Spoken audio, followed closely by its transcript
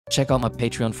Check out my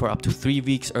Patreon for up to 3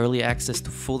 weeks early access to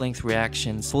full-length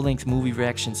reactions, full-length movie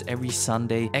reactions every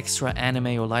Sunday, extra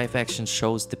anime or live action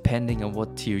shows depending on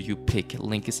what tier you pick.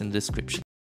 Link is in the description.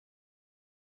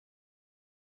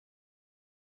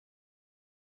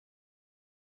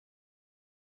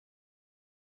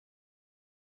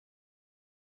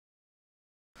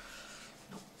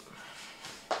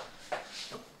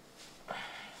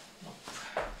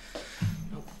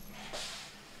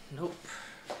 Nope.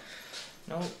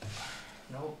 Nope.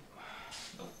 Nope.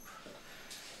 Nope.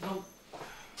 Nope.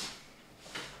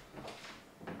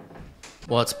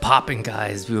 What's poppin',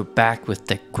 guys? We're back with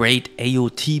the great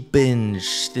AOT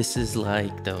binge. This is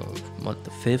like the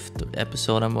 5th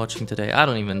episode I'm watching today. I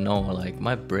don't even know, like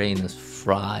my brain is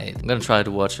fried. I'm gonna try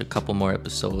to watch a couple more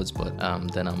episodes, but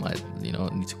then I might,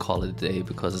 need to call it a day,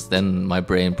 because then my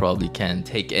brain probably can't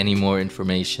take any more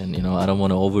information. I don't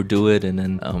want to overdo it and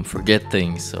then forget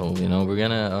things. So we're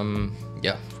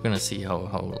gonna see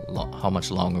how much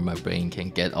longer my brain can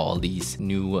get all these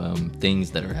new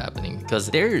things that are happening, because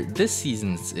this season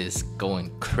is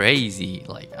going crazy.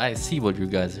 Like, I see what you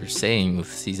guys are saying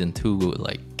with season 2,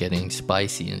 like getting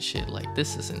spicy and shit. Like,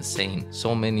 this is insane.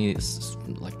 So many,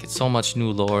 like, it's so much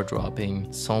new lore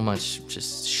dropping, so much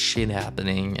just shit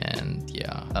happening. And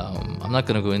yeah, I'm not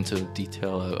gonna go into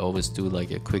detail. I always do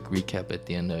like a quick recap at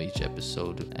the end of each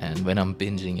episode, and when I'm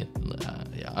binging it,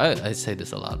 I say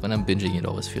this a lot, when I'm binging it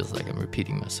always feels like I'm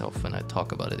repeating myself when I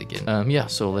talk about it again. Yeah,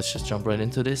 so let's just jump right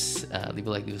into this. Leave a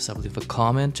like, leave a sub, leave a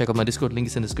comment. Check out my Discord, link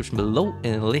is in the description below,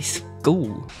 and let's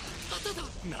go.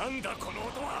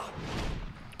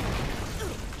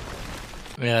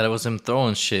 Yeah, that was him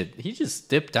throwing shit. He just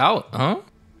dipped out, huh?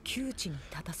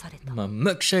 My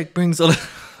milkshake brings all the...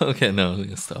 Okay, no,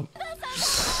 let's stop.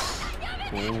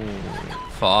 Oh,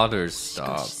 father,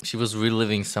 stop. She was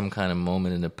reliving some kind of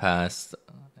moment in the past,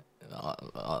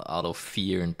 out of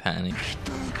fear and panic.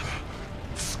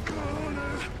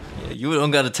 Yeah, you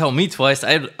don't gotta tell me twice.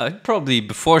 I'd probably,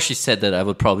 before she said that, I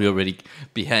would probably already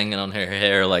be hanging on her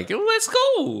hair like, oh, let's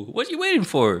go! What are you waiting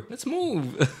for? Let's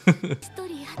move!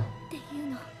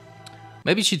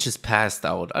 Maybe she just passed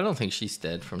out. I don't think she's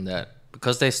dead from that,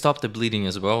 because they stopped the bleeding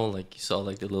as well. Like, you saw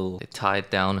like the little, they tied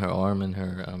down her arm and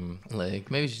her leg.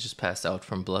 Maybe she just passed out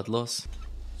from blood loss.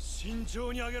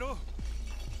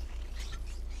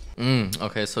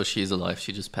 Okay, so she's alive.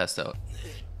 She just passed out.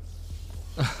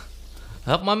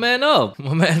 Help my man up.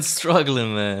 My man's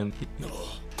struggling, man.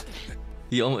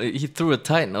 He threw a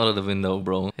Titan out of the window,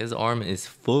 bro. His arm is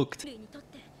fucked.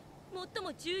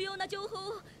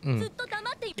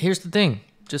 Here's the thing.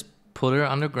 Just put her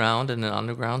underground in an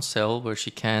underground cell where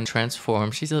she can transform.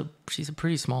 She's a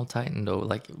pretty small Titan though,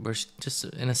 like where she, just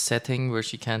in a setting where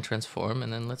she can transform,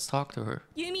 and then let's talk to her.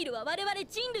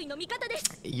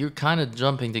 You're kind of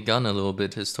jumping the gun a little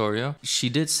bit, Historia. She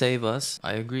did save us,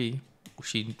 I agree.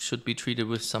 She should be treated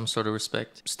with some sort of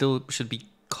respect. Still should be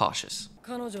cautious.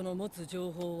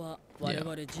 Yeah.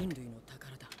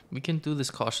 We can do this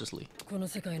cautiously.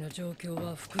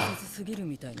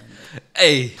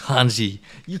 Hey, Hanji,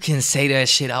 you can say that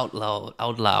shit out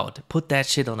loud. Put that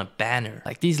shit on a banner.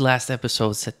 Like these last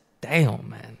episodes said, damn,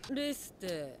 man.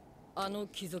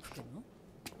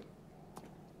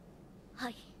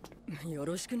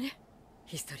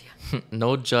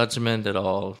 No judgment at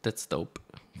all. That's dope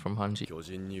from Hanji.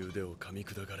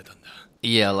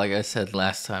 Yeah, like I said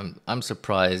last time, I'm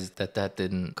surprised that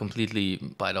didn't completely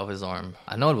bite off his arm.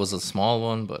 I know it was a small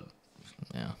one, but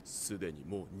yeah.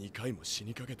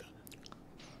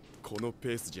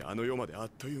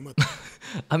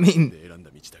 I mean,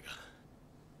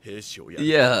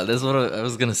 yeah, that's what I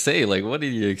was gonna say. Like, what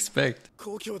did you expect?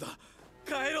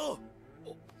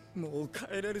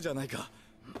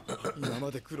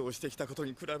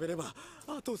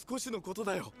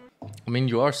 I mean,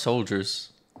 you are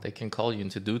soldiers. They can call you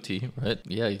into duty, right?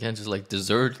 Yeah, you can't just like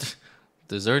desert.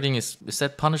 Deserting is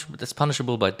that punishable? That's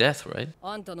punishable by death, right?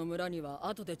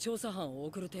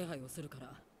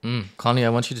 Connie, I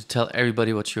want you to tell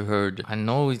everybody what you heard. I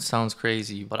know it sounds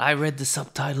crazy, but I read the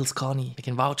subtitles, Connie. I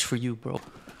can vouch for you, bro.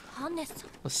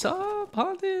 What's up,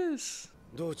 Hannes?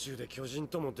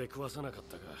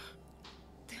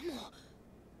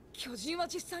 巨人は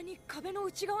実際に壁の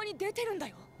内側に出てるんだ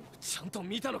よ。ちゃんと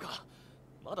見たのか。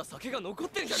まだ酒が残っ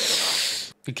てんじゃねえのか。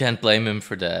You can't blame him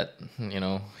for that.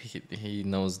 He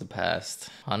knows the past.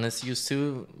 Hannes used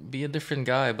to be a different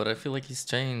guy, but I feel like he's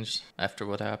changed after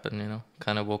what happened,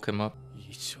 kind of woke him up.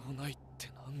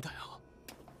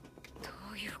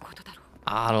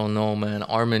 I don't know, man.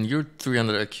 Armin, you're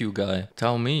 300 IQ guy.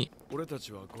 Tell me.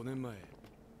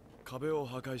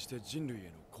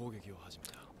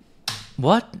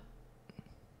 What?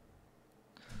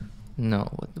 No,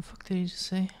 what the fuck did he just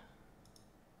say?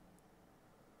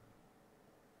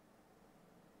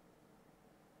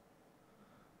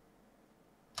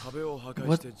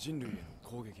 What?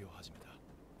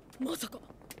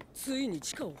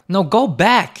 No, go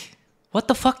back! What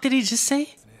the fuck did he just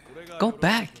say? Go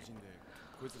back!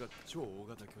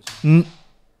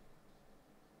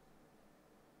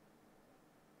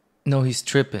 No, he's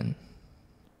tripping.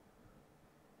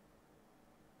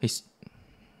 He's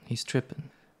tripping.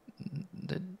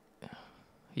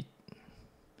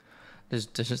 There's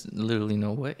just literally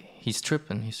no way. He's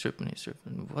tripping.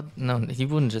 What? No, he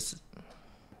wouldn't just...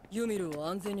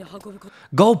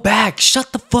 Go back!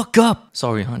 Shut the fuck up!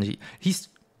 Sorry, Hanji. He's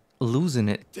losing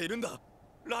it.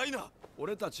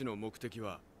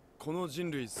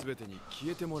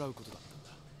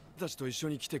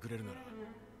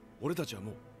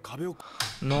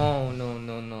 No.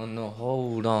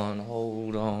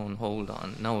 Hold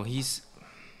on. No, he's...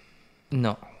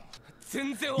 No.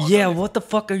 Yeah, what the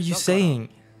fuck are you saying?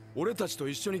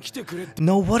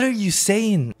 No, what are you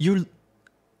saying? You're...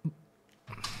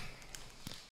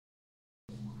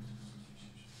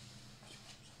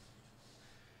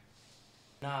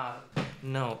 Nah,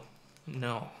 no.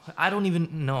 I don't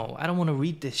even know. I don't want to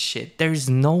read this shit. There's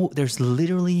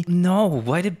literally no.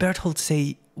 Why did Berthold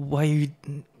say, why are you...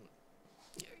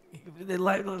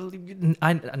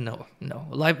 No.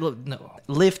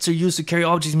 Lifts are used to carry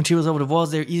objects and materials over the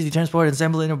walls. They're easily transported and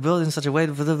assembled in a building in such a way.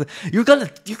 You're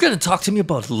gonna talk to me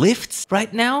about lifts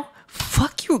right now?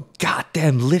 Fuck your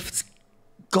goddamn lifts.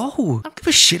 Go. I don't give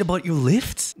a shit about your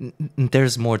lifts.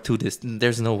 There's more to this.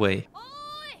 There's no way.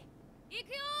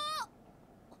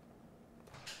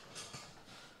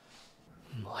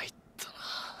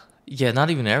 Yeah, not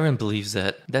even Eren believes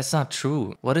that. That's not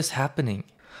true. What is happening?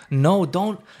 No,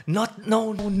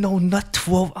 not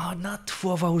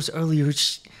 12 hours earlier.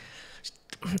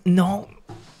 No.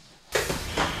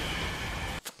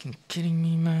 Fucking kidding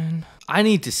me, man. I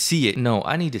need to see it. No,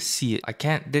 I need to see it. I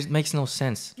can't. This makes no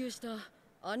sense.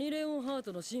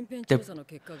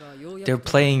 They're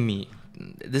playing me.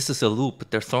 This is a loop.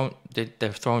 They're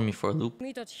throwing me for a loop.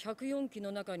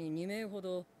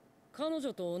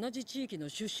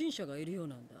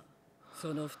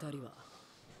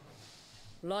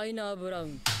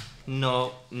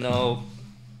 No.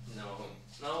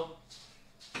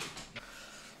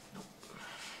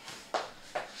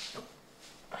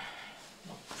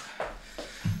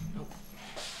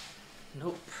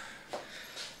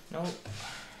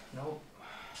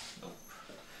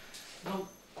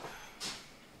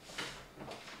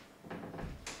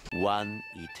 One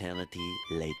eternity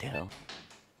later.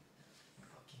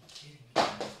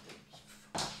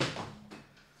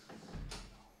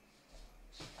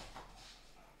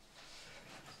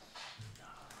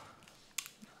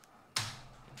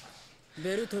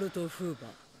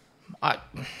 I...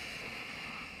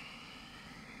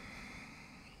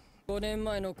 5年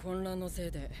前の混乱のせ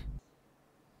いで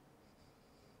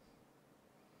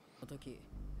の時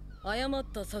誤っ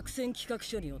た作戦企画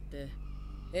書によって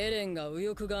エレンが右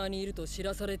翼側にいると知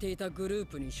らされていたグルー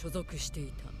プに所属してい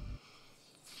た。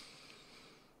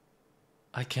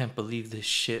 I can't believe this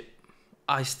shit.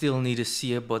 I still need to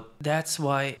see it, but that's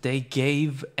why they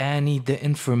gave Annie the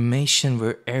information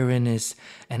where Eren is,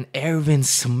 and Eren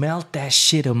smelled that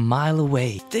shit a mile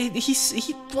away.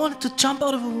 He wanted to jump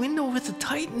out of a window with a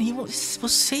Titan. He was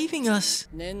saving us.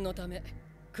 念のため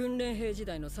訓練兵時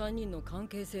代の3人の関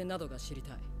係性などが知り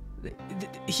たい。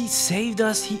 He saved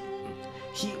us. He...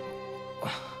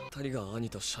 2人が兄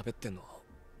と喋ってんの。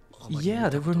 Yeah,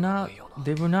 they were not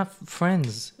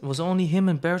friends. It was only him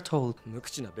and Berthold. 無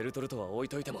口なベルトルトは置い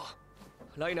といても、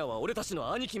ライナーは俺たち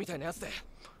の兄貴みたいなやつで、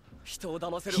人を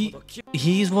騙せるほど。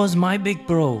He was my big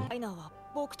bro. ライナーは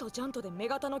僕とジャントで女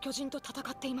型の巨人と戦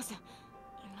っています。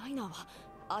ライナーは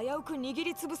危うく握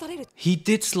りつぶされる。He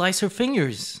did slice her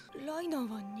fingers. ライナー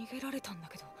は逃げられたんだ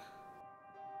けど、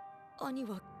兄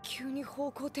は急に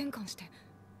方向転換して、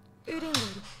エレンがいる。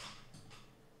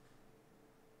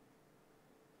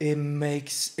 It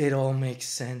all makes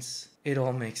sense. It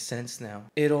all makes sense now.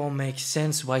 It all makes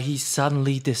sense why he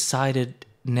suddenly decided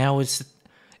now it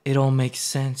all makes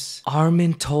sense.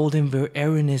 Armin told him where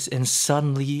Eren is, and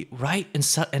suddenly right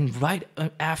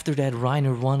after that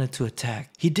Reiner wanted to attack.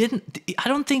 I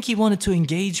don't think he wanted to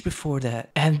engage before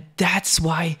that. And that's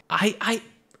why I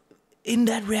in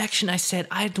that reaction I said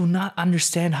I do not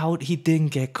understand how he didn't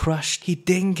get crushed. He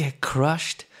didn't get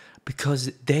crushed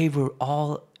because they were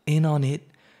all in on it.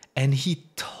 And he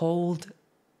told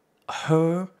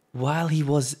her while he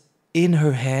was in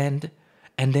her hand,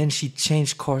 and then she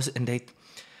changed course and they...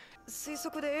 推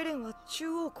測でエレンは中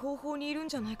央後方にいるん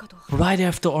じゃないかと。 Right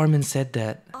after Armin said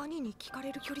that, 兄に聞か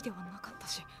れる距離ではなかった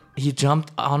し。 he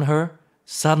jumped on her,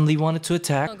 suddenly wanted to な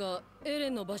attack. んかエレ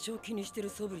ンの場所を気にしてる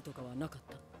素振りとかはなかっ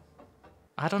た？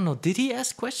 I don't know, did he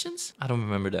ask questions? I don't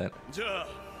remember that. じゃあ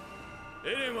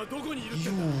エレンはどこにいるって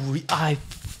You, I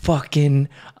fucking,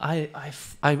 I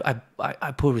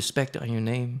put respect on your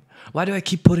name. Why do I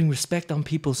keep putting respect on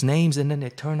people's names and then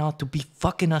they turn out to be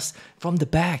fucking us from the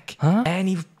back? Huh? And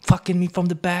he fucking me from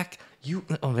the back. You,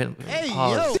 oh, wait,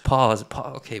 pause.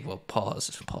 Okay, well,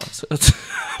 pause.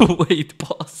 Wait,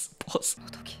 pause. その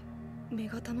時女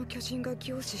型の巨人が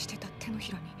凝視してた手の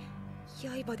ひらに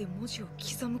刃で文字を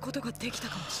刻むことができた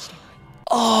かもしれない。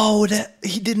 Oh, that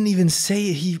he didn't even say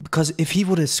it. Because if he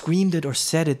would have screamed it or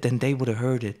said it, then they would have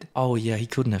heard it. Oh yeah, he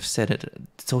couldn't have said it.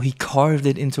 So he carved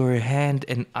it into her hand,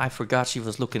 and I forgot she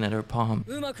was looking at her palm.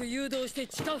 うまく誘導して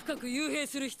地下深く幽閉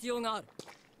する必要がある。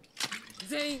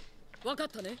全員分かっ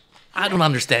たね。 I don't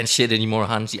understand shit anymore,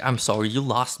 Hanji. I'm sorry, you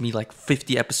lost me like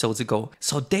 50 episodes ago.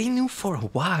 So they knew for a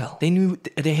while. They knew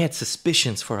they had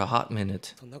suspicions for a hot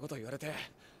minute. そんなこと言われて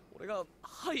俺が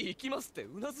はい行きますって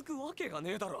うなずくわけが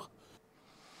ねえだろ。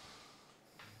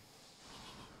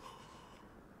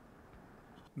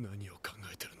何を考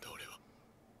えてるんだ俺は。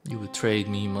 You betrayed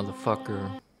me,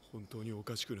 motherfucker. 本当にお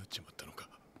かしくなっちまったのか。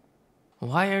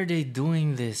 Why are they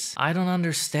doing this? I don't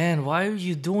understand. Why are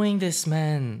you doing this,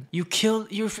 man? You're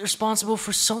responsible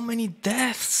for so many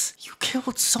deaths. You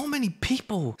killed so many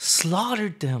people,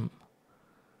 slaughtered them.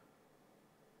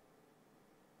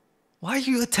 Why are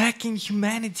you attacking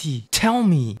humanity? Tell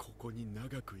me. ここに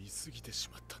長く居すぎてし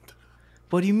まったんだ。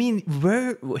 What do you mean?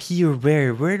 Where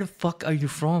the fuck are you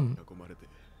from? 囲まれて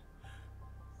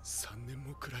3年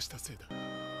も暮らしたせいだ。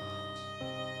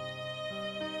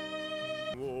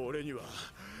もう俺には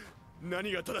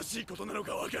何が正しいことなの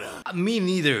かわからん。 Me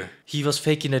neither. He was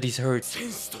faking that he's hurt.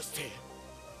 戦士として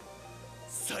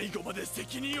最後まで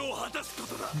責任を果たすこ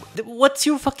とだ。 What's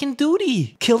your fucking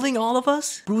duty? Killing all of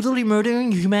us? Brutally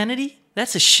murdering humanity?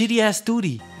 That's a shitty ass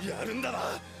duty. やるんだな。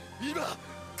今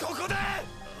ここで。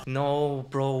 No,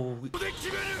 bro. ここで決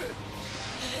める。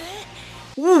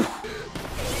 Woo.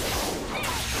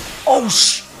 Oh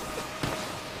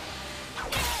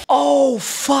Oh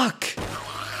fuck.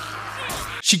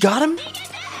 She got him?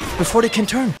 Before they can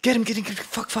turn. Get him.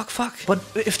 Fuck. But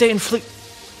if they inflict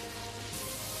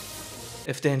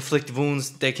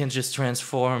wounds, they can just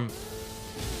transform.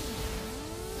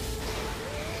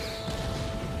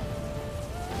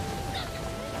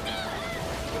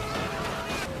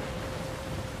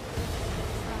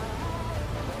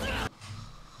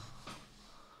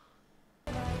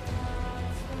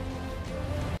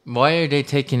 Why are they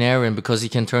taking Eren? Because he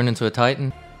can turn into a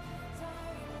Titan?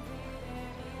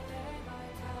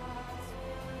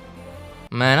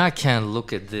 Man, I can't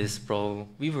look at this, bro.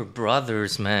 We were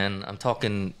brothers, man. I'm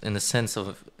talking in the sense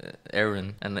of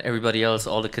Eren and everybody else,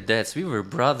 all the cadets. We were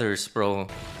brothers, bro.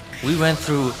 We went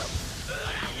through...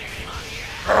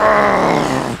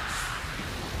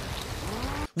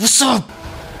 What's up?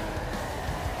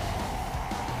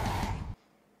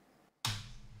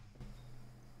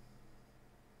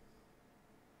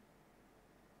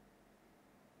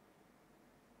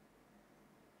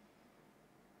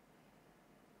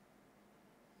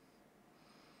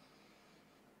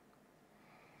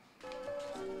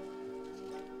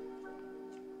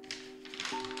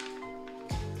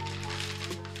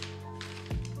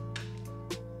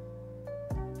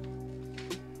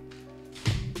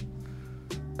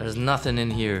 There's nothing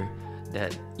in here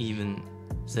that even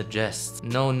suggests,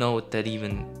 no note that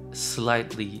even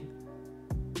slightly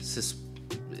is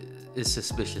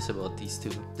suspicious about these two.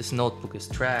 This notebook is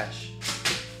trash.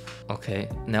 Okay,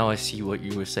 now I see what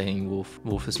you were saying, Wolf.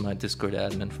 Wolf is my Discord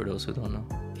admin, for those who don't know.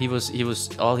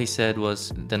 All he said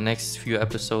was, the next few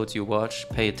episodes you watch,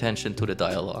 pay attention to the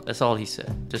dialogue. That's all he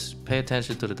said. Just pay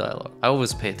attention to the dialogue. I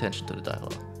always pay attention to the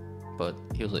dialogue. But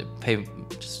he was like,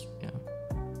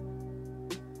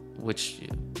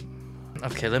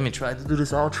 okay, let me try to do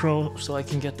this outro so I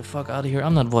can get the fuck out of here.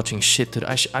 I'm not watching shit today.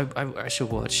 I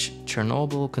should watch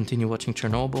Chernobyl, continue watching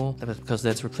Chernobyl, because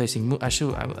that's replacing. I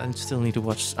still need to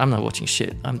watch. I'm not watching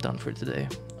shit. I'm done for today.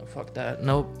 Fuck that.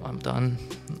 Nope, I'm done.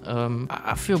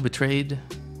 I feel betrayed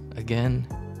again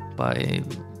by,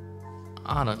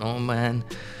 I don't know, man.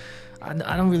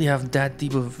 I don't really have that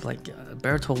deep of, like,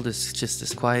 Berthold is just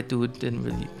this quiet dude, didn't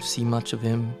really see much of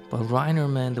him. But Reiner,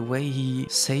 man, the way he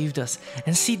saved us.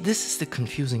 And see, this is the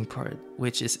confusing part,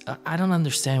 which is, I don't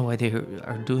understand why they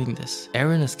are doing this.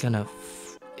 Eren is gonna,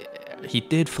 he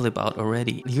did flip out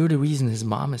already. You're the reason his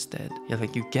mom is dead. Yeah,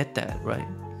 like, you get that, right?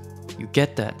 You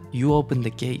get that. You open the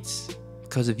gates.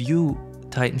 Because if you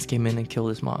Titans came in and killed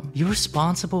his mom. You're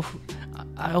responsible for...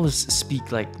 I always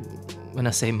speak like... When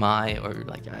I say my, or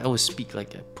like I always speak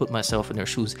like I put myself in their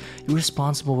shoes. You're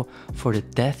responsible for the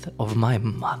death of my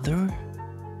mother?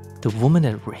 The woman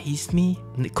that raised me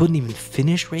and couldn't even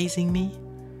finish raising me?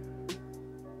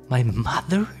 My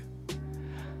mother?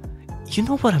 You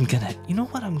know what I'm gonna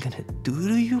do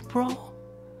to you, bro?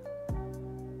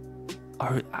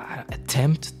 Or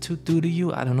attempt to do to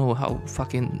you? I don't know how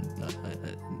fucking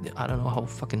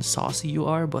saucy you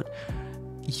are, but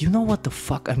you know what the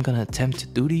fuck I'm gonna attempt to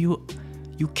do to you?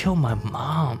 You kill my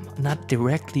mom, not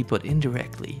directly but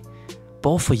indirectly.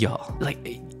 Both of y'all.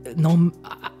 Like, no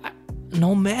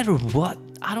matter what,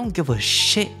 I don't give a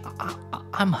shit.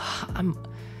 I'm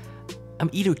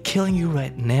either killing you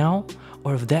right now,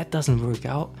 or if that doesn't work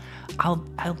out, I'll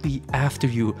be after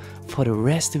you for the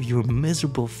rest of your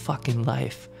miserable fucking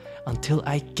life until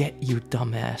I get your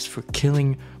dumb ass for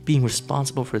being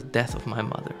responsible for the death of my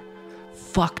mother.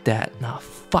 Fuck that. Nah,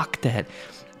 fuck that.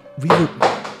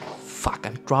 Fuck,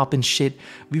 I'm dropping shit.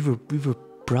 We were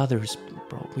brothers,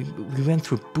 bro. We went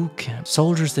through boot camp.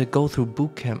 Soldiers that go through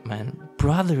boot camp, man.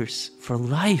 Brothers for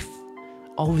life.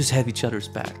 Always have each other's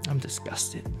back. I'm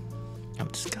disgusted.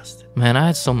 Man, I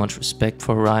had so much respect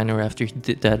for Reiner after he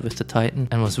did that with the Titan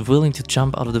and was willing to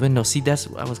jump out of the window. See, that's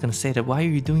what I was gonna say, that why are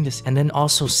you doing this? And then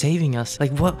also saving us.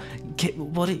 Like,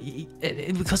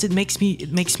 because it makes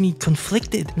me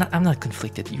conflicted. I'm not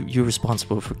conflicted. You're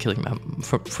responsible for killing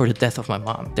for the death of my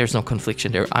mom. There's no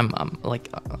confliction there. I'm like,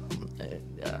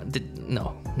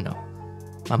 no.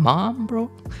 My mom,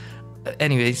 bro?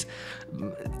 Anyways,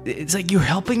 it's like you're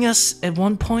helping us at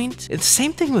one point. It's the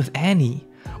same thing with Annie.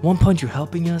 One point you're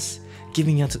helping us,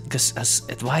 giving us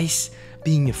advice,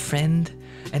 being a friend,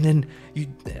 and then you,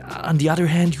 on the other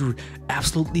hand, you're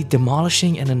absolutely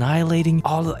demolishing and annihilating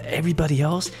everybody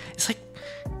else. It's like,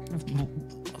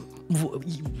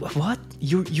 what?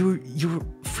 Your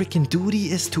freaking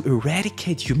duty is to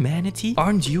eradicate humanity?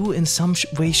 Aren't you in some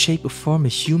way, shape, or form a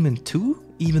human too?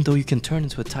 Even though you can turn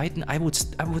into a Titan, I would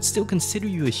still consider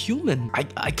you a human.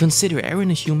 I consider Eren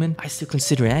a human. I still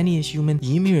consider Annie a human.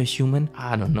 Ymir a human.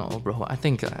 I don't know, bro. I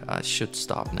think I should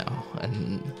stop now,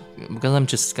 and because I'm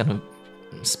just gonna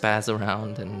spaz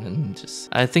around and just...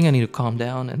 I think I need to calm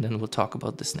down, and then we'll talk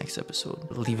about this next episode.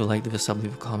 Leave a like, leave a sub,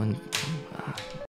 leave a comment.